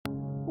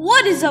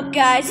What is up,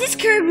 guys? It's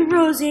Kirby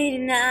Rose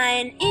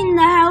 89 in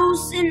the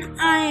house, and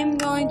I am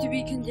going to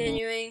be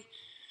continuing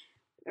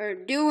or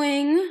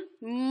doing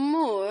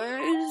more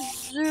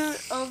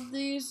of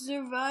the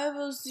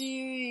survival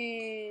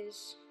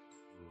series.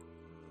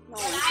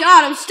 Oh my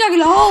god, I'm stuck in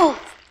a hole!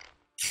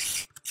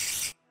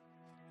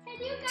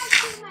 Can you guys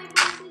see my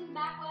voice in the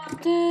background?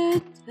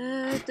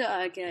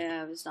 Okay, I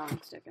have a song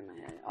stuck in my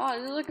head. Oh,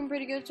 this is looking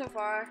pretty good so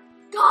far.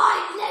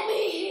 Guys, let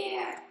me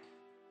hear!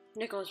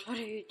 Nicholas, what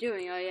are you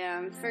doing? Oh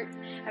yeah, I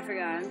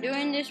forgot. I'm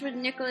doing this with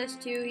Nicholas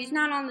too. He's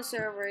not on the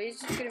server.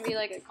 He's just gonna be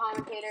like a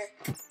commentator.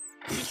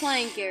 He's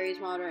playing Gary's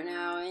mod right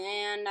now,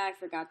 and I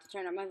forgot to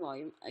turn up my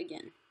volume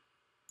again.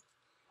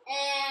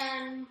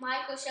 And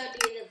Michael showed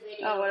you the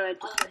video Oh, what did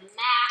I of the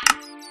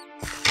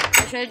map.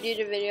 I should do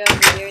the video of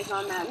the Gary's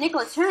mod map.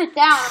 Nicholas, turn it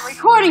down. I'm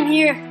recording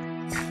here.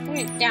 Turn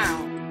it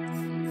down.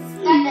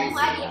 That's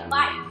why you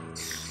bite.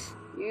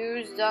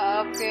 Use the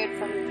upgrade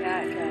from the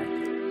cat.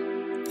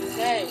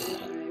 Okay.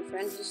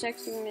 Friends is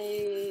texting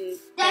me.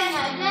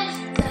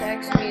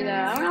 Text me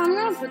that. I'm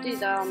gonna put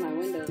these out on my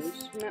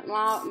windows.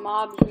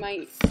 Mobs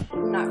might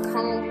not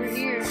come over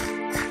here.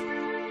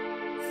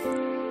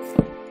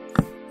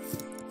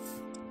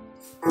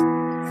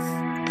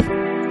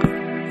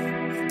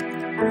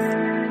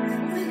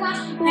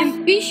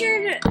 And be sure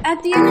to,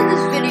 at the end of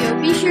this video,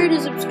 be sure to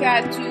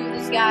subscribe to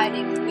this guy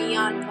named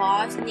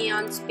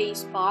Neon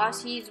Space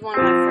Boss. He's one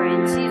of my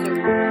friends.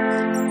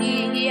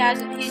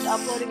 He's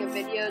uploading a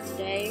video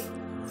today.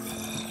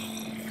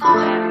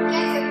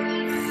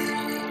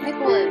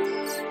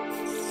 Nicholas,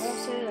 don't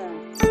say that.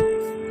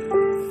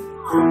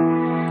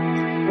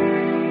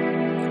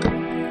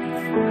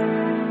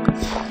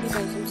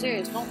 Nicholas, I'm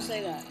serious, don't say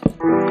that.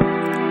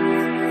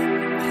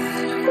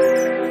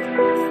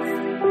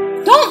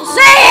 Don't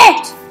say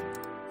it!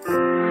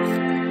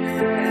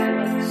 Okay,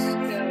 let's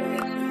go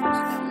get some more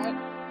stuff.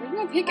 Where's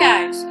my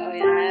pickaxe? Oh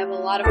yeah, I have a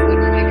lot of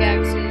wooden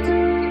pickaxes.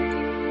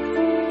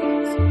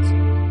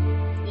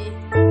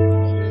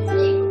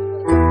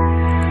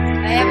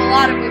 A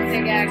lot of wood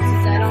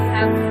pickaxes. I don't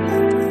have a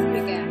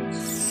pickaxe.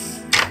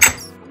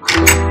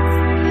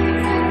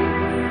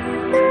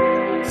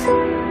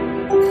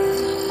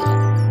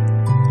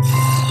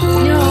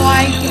 No,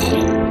 I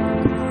don't.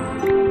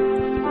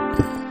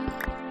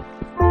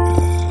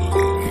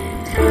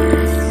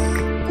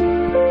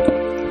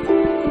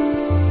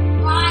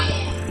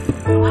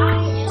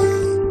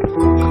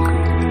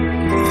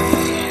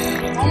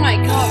 Oh my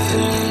god,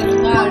 this is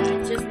loud. I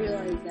just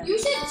realized that. You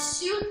should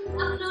shoot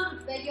upload a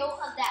video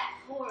of that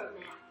horror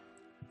map.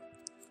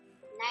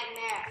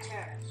 Nightmare at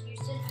Church. You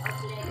should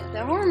upload it.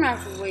 The horror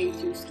map's way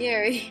too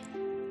scary.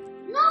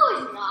 No,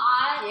 it's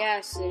not.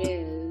 Yes, it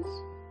is.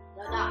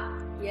 No, no.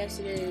 Yes,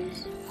 it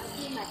is. I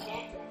see my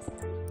dad last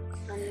night.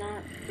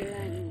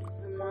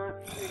 I'm not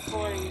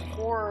recording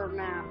horror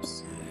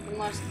maps.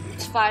 Unless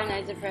it's Five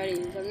Nights at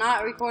Freddy's. I'm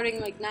not recording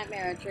like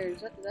Nightmare at Church.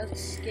 That's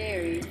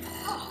scary.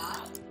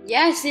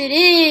 Yes, it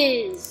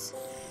is!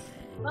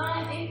 But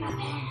I made my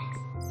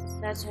pants.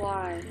 That's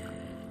why.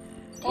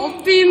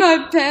 I'll pee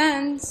my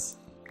pants.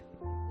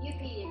 You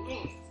peed your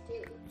pants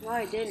too. No,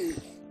 I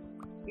didn't.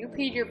 You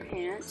peed your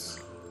pants.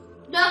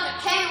 No, the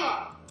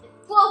camera.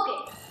 It's broken.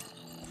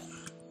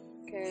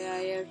 Okay,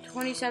 I have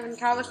 27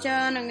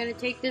 cobblestone. I'm gonna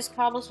take this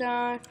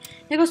cobblestone.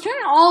 Nicholas, turn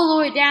it all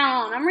the way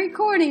down. I'm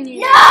recording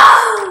you.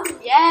 No!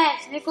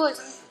 Yes,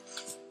 Nicholas.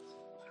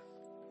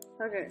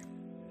 Okay.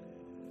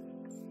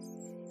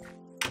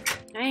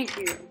 Thank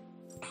you.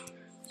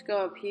 Let's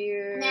go up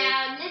here.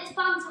 Now, let's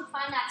find some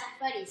Five Nights at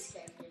Freddy's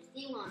characters.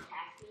 They won't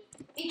attack me.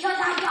 Because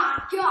I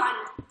got a gun.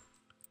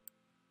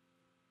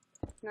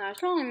 No, I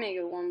should only make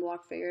it one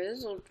block bigger.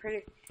 This is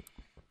pretty.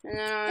 And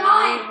then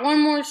I need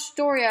one more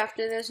story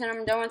after this, and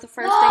I'm done with the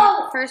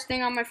first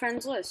thing on my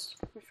friend's list.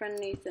 My friend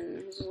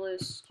Nathan, his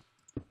list.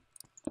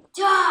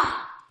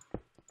 Die!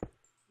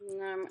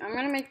 And I'm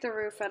gonna make the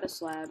roof out of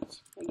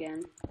slabs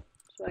again,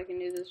 so I can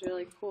do this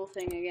really cool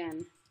thing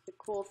again. The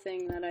cool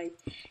thing that I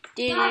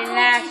did in the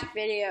last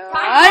video.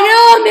 I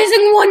know I'm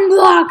missing one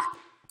block.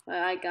 But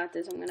I got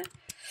this. I'm gonna.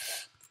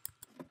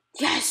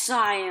 Yes,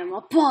 I am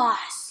a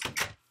boss.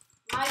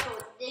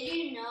 Michael, did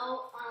you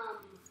know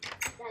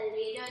the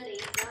leader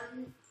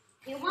liaison?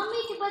 Do you want me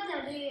to put the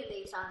leader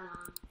liaison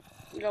on?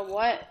 You know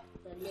what?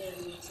 The leader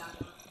liaison.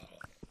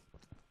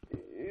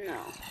 No.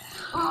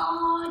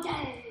 Oh,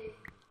 dang.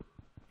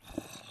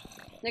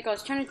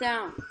 Nicholas, turn it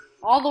down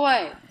all the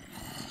way.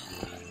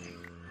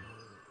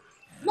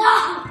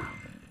 No!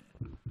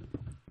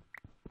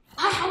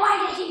 Michael,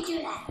 why did you do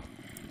that?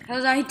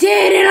 Because I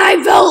did, and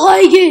I felt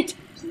like it.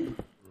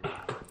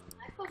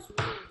 Michael's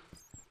mean.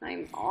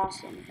 I'm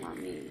awesome. Not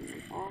me.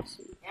 I'm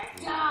awesome.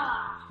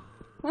 Yeah.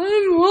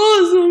 I'm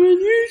awesome, and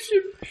you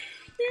should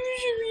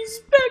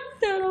respect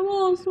that. I'm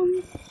awesome.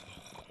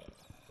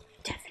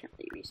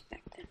 Definitely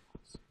respect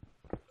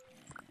that.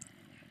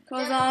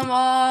 Because I'm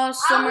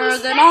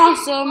awesomer than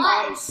awesome.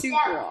 I'm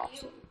super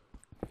awesome.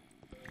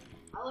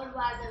 I would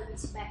rather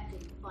respect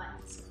it,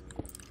 but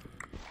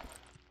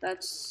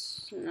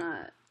that's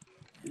not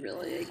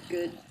really a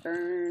good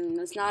burn.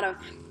 That's not a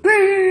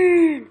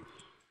burn.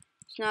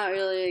 It's not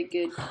really a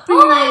good.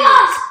 Oh my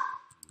gosh!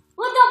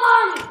 What the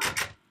bunny?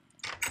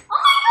 Oh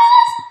my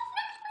gosh!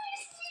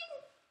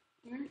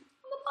 I'm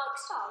a box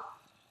top.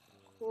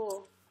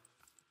 Cool.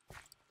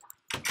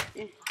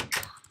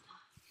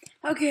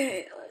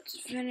 Okay, let's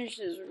finish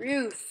this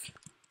roof.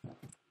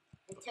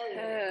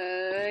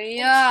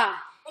 Yeah.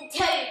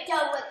 Until you're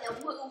done with the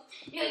roof,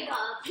 you're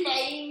gonna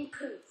play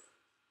proof.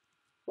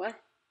 What?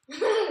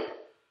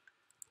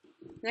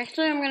 Next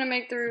time I'm gonna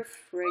make the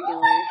roof regular.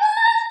 Oh my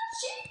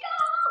gosh, Chica!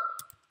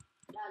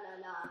 La la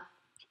la.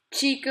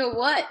 Chica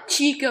what?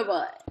 Chica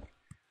butt.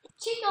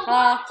 Chica Ha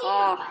butt.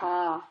 ha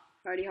ha.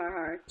 Hardy har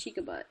har.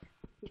 Chica butt.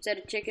 Instead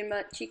of chicken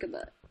butt, chica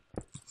butt.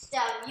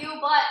 Instead of you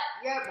butt,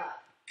 your butt.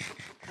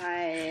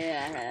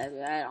 I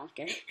don't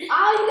get it.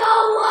 I know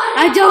what.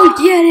 I don't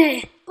get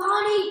it.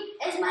 Bonnie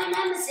is my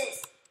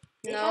nemesis.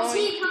 Because No.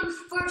 he comes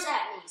first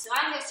at me, so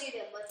I'm gonna shoot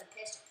him with a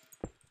pistol.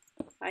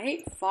 I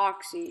hate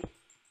Foxy.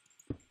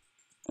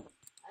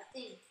 I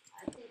think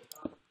so.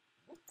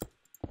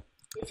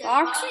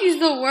 Foxy's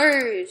the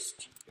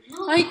worst.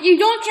 Like, you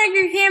don't check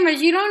your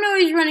cameras. You don't know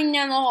he's running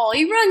down the hall.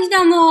 He runs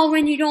down the hall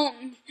when you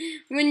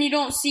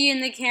don't see in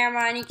the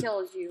camera, and he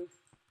kills you.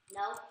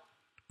 No.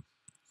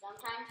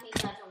 Sometimes he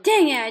doesn't.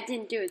 Dang it! I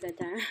didn't do it that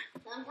time.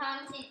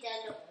 Sometimes he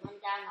doesn't run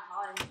down the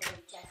hall and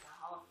doesn't check the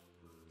hall.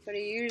 But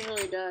he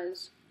usually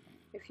does.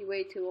 If you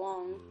wait too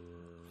long.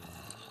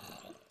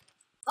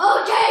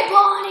 Okay,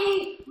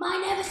 Bonnie, my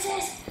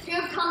nemesis.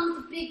 Here comes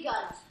the big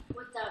guns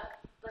with the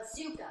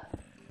bazooka.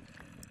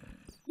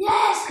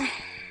 Yes.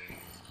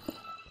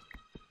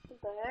 What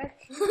the heck?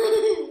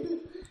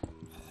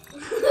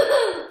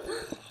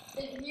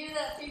 Did you hear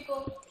that, people?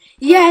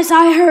 Yes,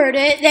 I heard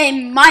it. They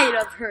might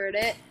have heard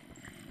it.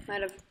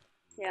 Might have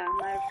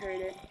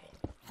heard it.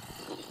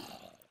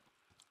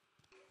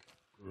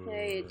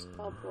 Hey, it's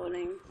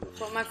uploading. That's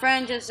what my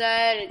friend just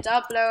said. It's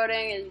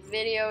uploading. His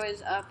video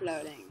is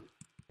uploading.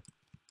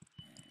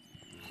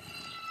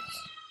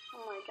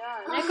 Oh my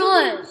god.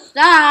 Nicholas,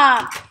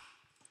 stop!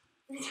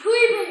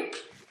 Screaming.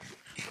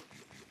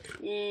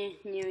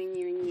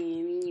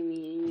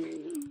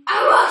 I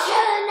will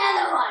kill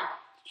another one.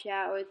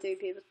 Chat with 3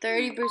 people.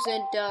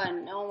 30%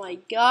 done. Oh my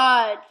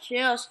god.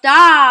 Chill.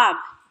 Stop!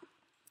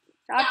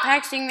 Stop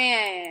texting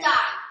me.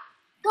 Stop.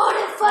 Go to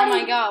Oh funny.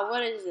 my god,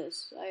 what is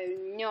this? I have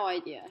no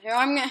idea. Here,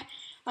 I'm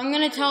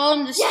gonna tell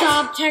him to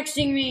stop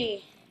texting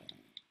me.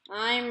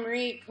 I'm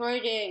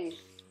recording.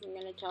 I'm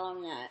gonna tell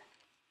him that.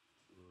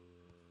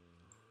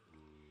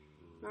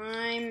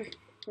 I'm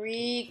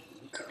recording.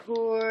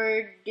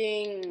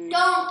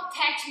 Don't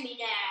text me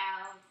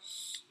now.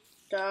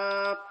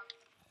 Stop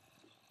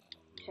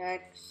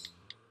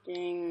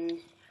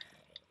texting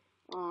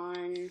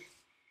on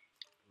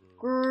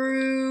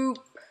group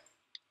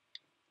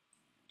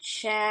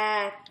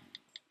chat.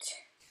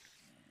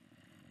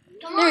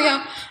 Come There we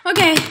on. go.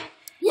 Okay.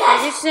 Yes.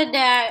 I just said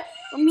that.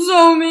 I'm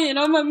so mean.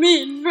 I'm a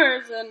mean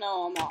person.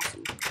 No, I'm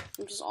awesome.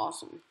 I'm just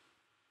awesome.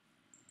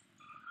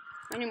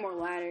 I need more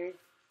ladders.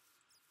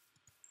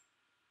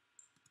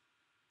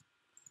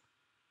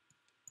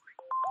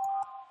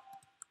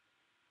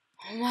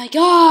 Oh my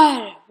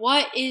god.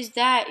 What is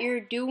that you're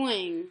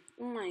doing?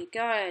 Oh my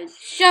god.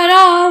 Shut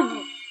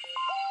up.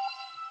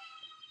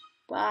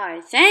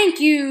 Bye. Thank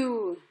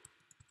you.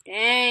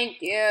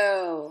 Thank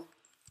you.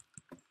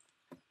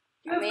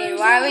 I mean,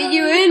 why would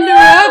you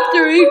interrupt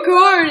the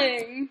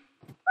recording?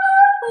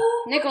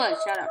 Nicholas,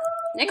 shut up.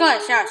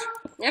 Nicholas, shush.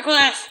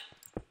 Nicholas!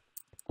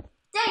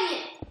 Dang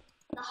it!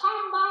 The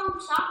homebomb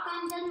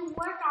shotgun doesn't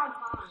work on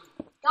Bonnie.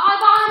 Die,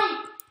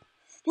 Bonnie!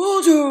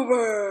 Well, too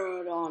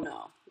bad. Oh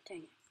no.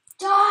 Dang it.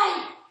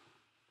 Die!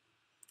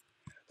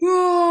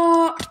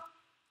 Oh,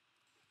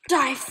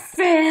 I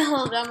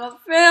failed. I'm a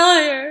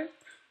failure.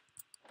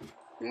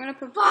 I'm gonna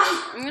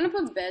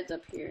put beds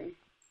up here.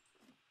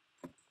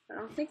 I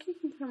don't think you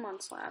can put them on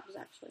slabs,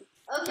 actually.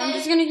 Okay. I'm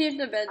just gonna keep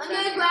the beds I'm down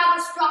gonna here. grab a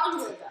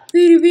stronger gun.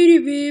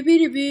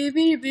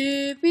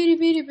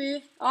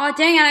 Oh,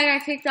 dang it, I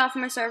got kicked off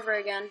my server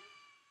again.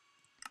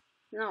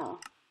 No.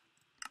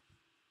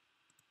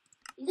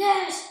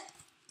 Yes!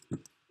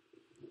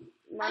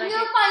 But I'm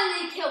gonna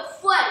finally kill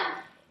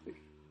Freddy.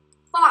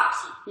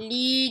 Foxy.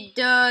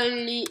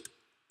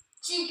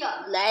 Chica.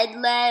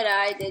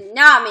 I did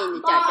not mean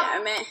to touch it. I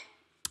meant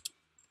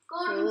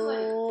Golden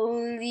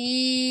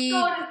Freddy.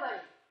 Golden Freddy.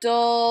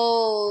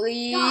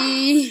 Dolly.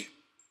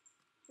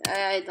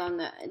 I don't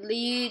know.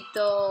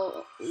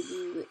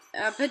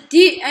 I put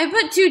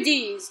 2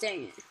 D's.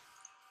 Dang it.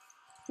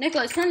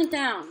 Nicholas, turn it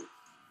down.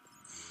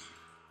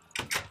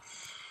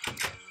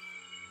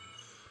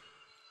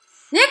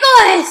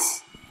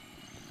 Nicholas!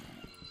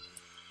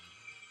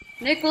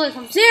 Nicholas,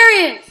 I'm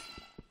serious.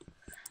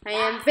 I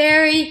am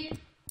very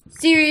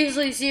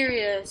seriously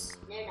serious.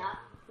 You're not.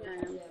 I am.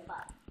 You're a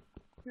butt.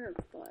 You're a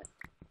butt.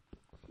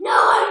 No,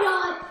 I'm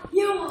not.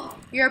 You are.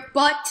 Your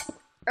butt.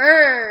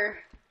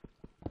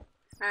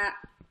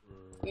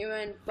 You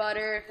and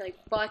butter, like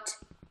butt.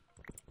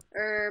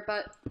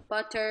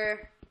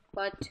 Butter.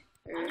 I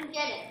didn't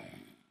get it.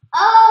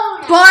 Oh,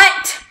 no.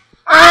 Butt.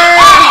 I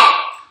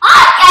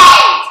get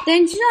it!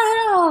 Then shut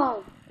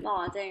up.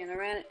 Oh, dang it, I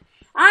ran it.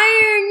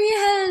 Iron,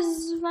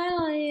 yes,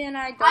 finally, and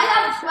I have a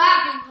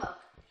grappling hook.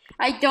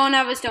 I don't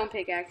have a stone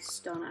pickaxe,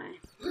 don't I?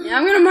 Yeah,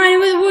 I'm gonna mine it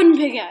with a wooden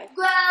pickaxe.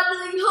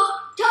 Grappling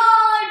hook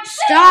time!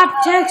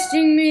 Stop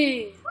texting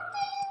me!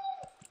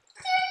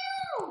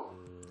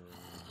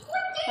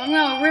 I'm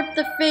gonna rip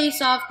the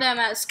face off them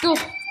at school.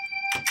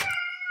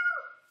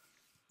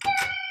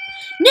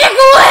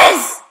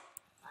 Nicholas!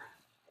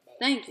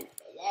 Thank you.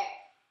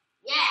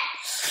 Yeah.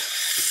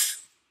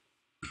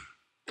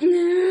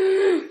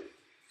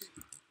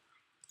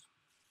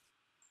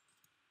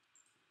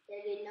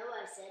 Did you know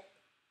what I said?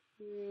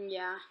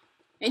 Yeah.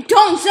 And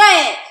don't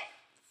say it!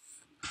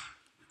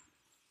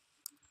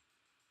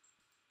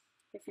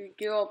 If you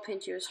do, I'll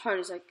pinch you as hard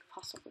as I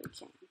possibly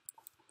can.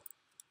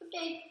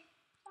 Okay.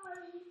 Sorry.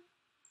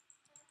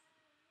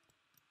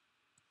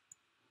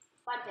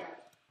 Fun build.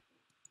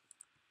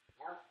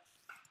 No.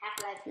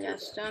 Half-Life 2 Yeah,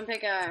 build. stone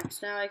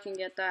pickaxe. Now I can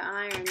get that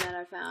iron that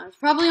I found. It's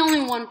probably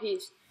only one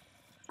piece.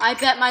 I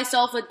bet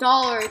myself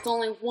 $1 it's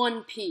only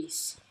one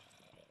piece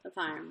of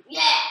iron.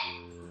 Yeah!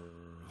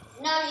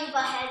 No, you go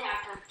ahead,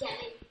 Arthur. Get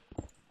me.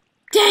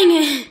 Dang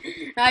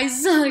it! I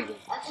suck. Okay,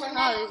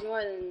 Oh, there's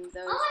more than those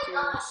oh two.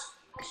 my gosh.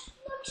 I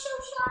look so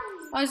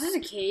shiny. Oh, is this a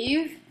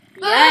cave?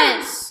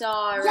 Yes!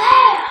 Alright.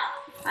 Yeah!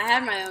 I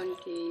had my own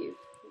cave.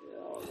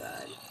 Oh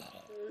god.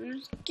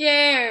 I'm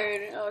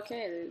scared.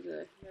 Okay, there's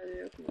a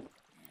opening.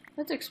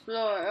 Let's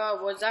explore. Oh,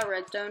 was that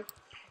redstone?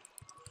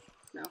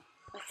 No.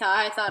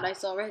 I thought I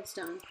saw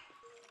redstone.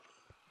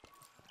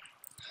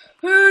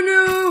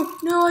 Oh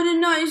no! No, I did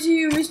not see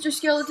you, Mr.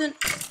 Skeleton.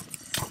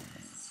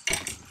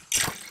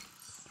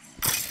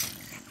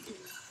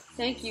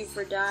 Thank you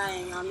for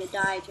dying on the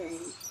die train.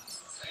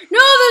 No,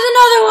 there's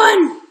another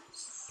one!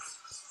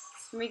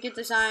 Let me get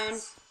this iron.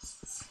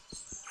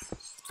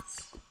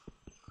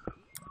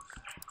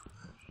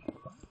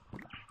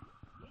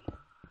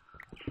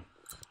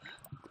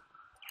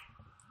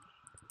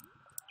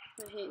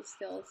 I hate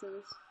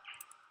skeletons.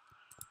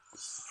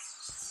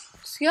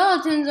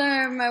 Skeletons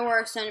are my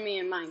worst enemy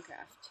in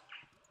Minecraft.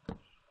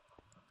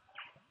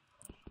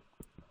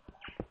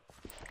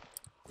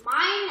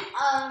 Mine,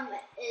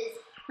 is...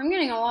 I'm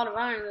getting a lot of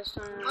iron this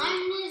time.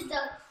 Mine is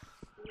a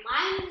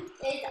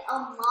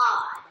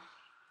mod.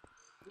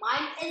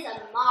 Mine is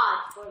a mod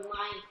for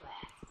Minecraft.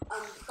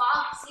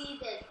 Foxy,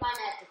 the Fun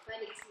at the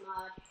Freddy's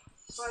mod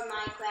for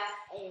Minecraft,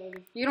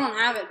 and... You don't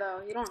have it,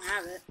 though. You don't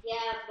have it.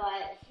 Yeah,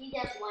 but he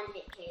does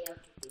one-hit KO to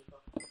people.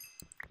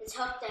 His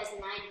hook does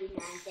 99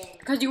 damage.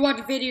 Because you watch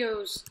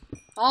videos.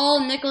 All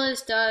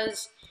Nicholas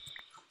does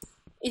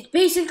is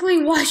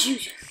basically watch you.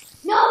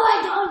 No,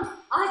 I don't.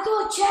 I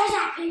throw chairs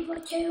at people,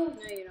 too.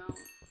 No, you don't.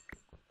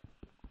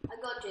 I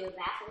go to the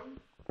bathroom.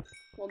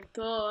 Well,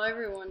 duh,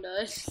 everyone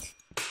does.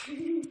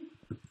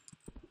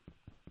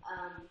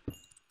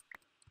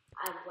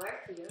 I work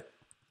here.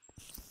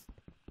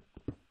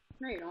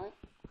 No, you don't.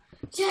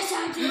 Yes,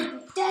 I do.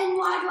 Then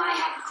why do I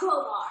have a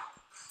crowbar?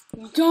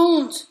 You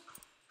don't.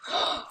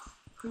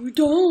 You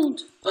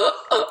don't.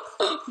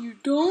 You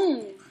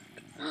don't.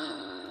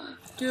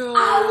 Dude,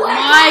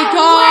 my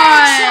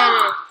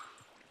God.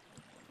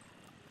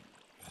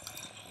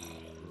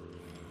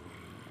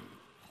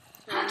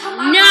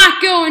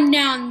 Not going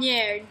down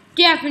there.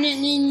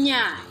 Definitely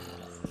not.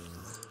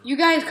 You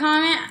guys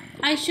comment?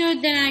 I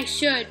should, then I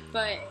should,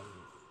 but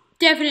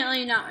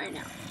definitely not right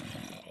now.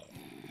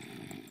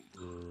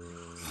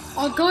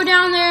 I'll go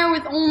down there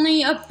with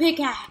only a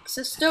pickaxe,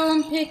 a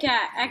stone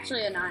pickaxe,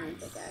 actually an iron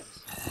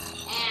pickaxe.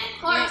 And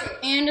torches.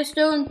 And a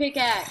stone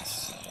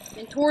pickaxe.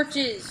 And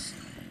torches.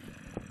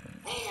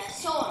 And a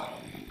sword.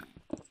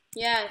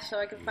 Yeah, so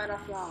I can fight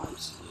off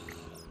mobs.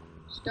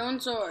 Stone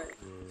sword.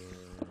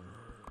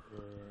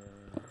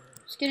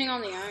 Just getting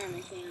on the iron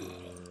I can.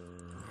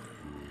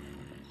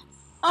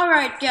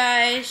 Alright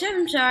guys,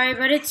 I'm sorry,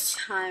 but it's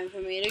time for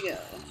me to go.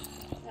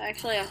 I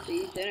actually have to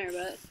eat dinner,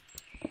 but...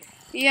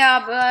 Yeah,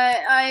 but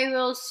I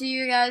will see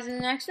you guys in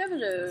the next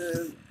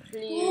episode.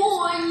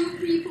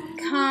 Please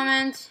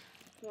comment.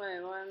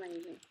 Wait, what am I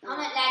using?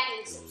 Comment, like,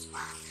 and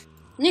subscribe.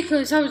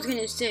 Nicholas, I was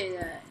gonna say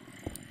that.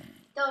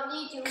 Don't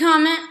need to.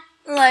 Comment,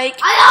 like,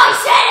 I know I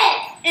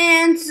said it!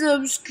 and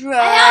subscribe.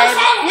 I know I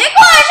said it!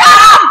 Nicholas,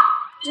 shut up!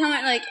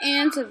 Comment, like,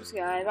 and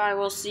subscribe. I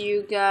will see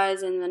you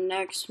guys in the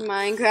next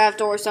Minecraft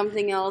or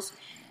something else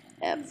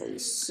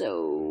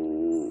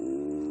episode.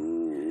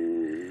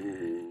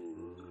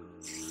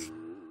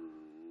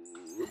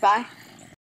 Bye.